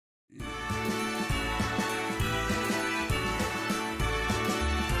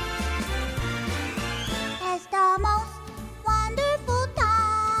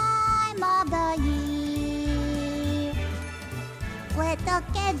the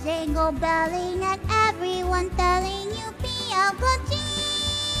kids jingle belling and everyone telling you be a good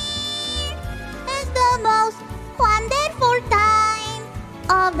cheer. It's the most wonderful time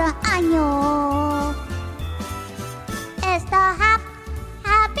of the año. It's the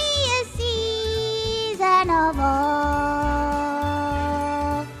happiest season of all.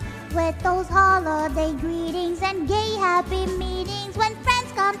 With those holiday greetings and gay happy meetings when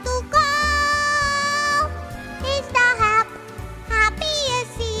friends come to call. It's the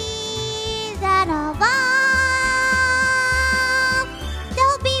happiest season of all.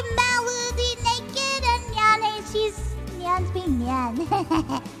 There'll be Melody naked and Nyan's being Nyan.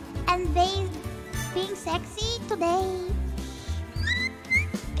 And they being sexy today.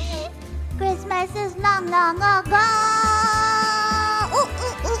 Christmas is long, long ago. Ooh,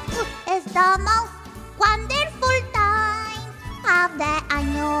 ooh, ooh, ooh. It's the most wonderful time of the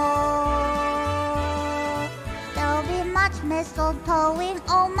año. There'll be much mistletoeing.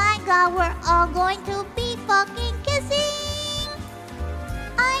 Oh my God, we're all going to be fucking kissing.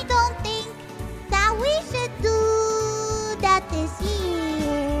 I don't think that we should do that this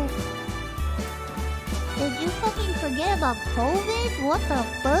year. Did you fucking forget about COVID? What the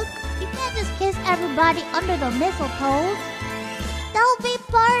fuck? You can't just kiss everybody under the mistletoe. There'll be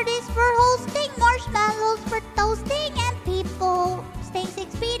parties for hosting, marshmallows for toasting, and people staying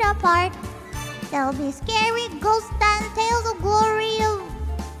 6 feet apart. There'll be scary ghosts and tales of glory of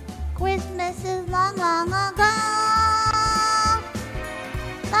Christmases long, long ago.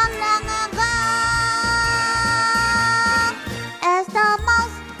 Long, long ago. It's the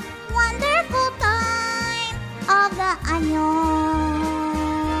most wonderful time of the año.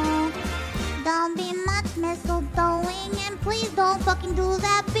 Don't be much mistletoeing and please don't fucking do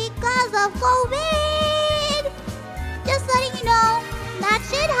that because of COVID. Just letting you know that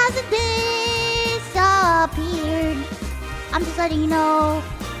shit hasn't disappeared. I'm just letting you know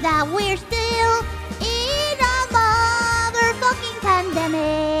that we're still in a motherfucking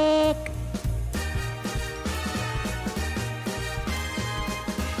pandemic.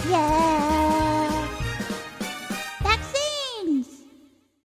 Yeah.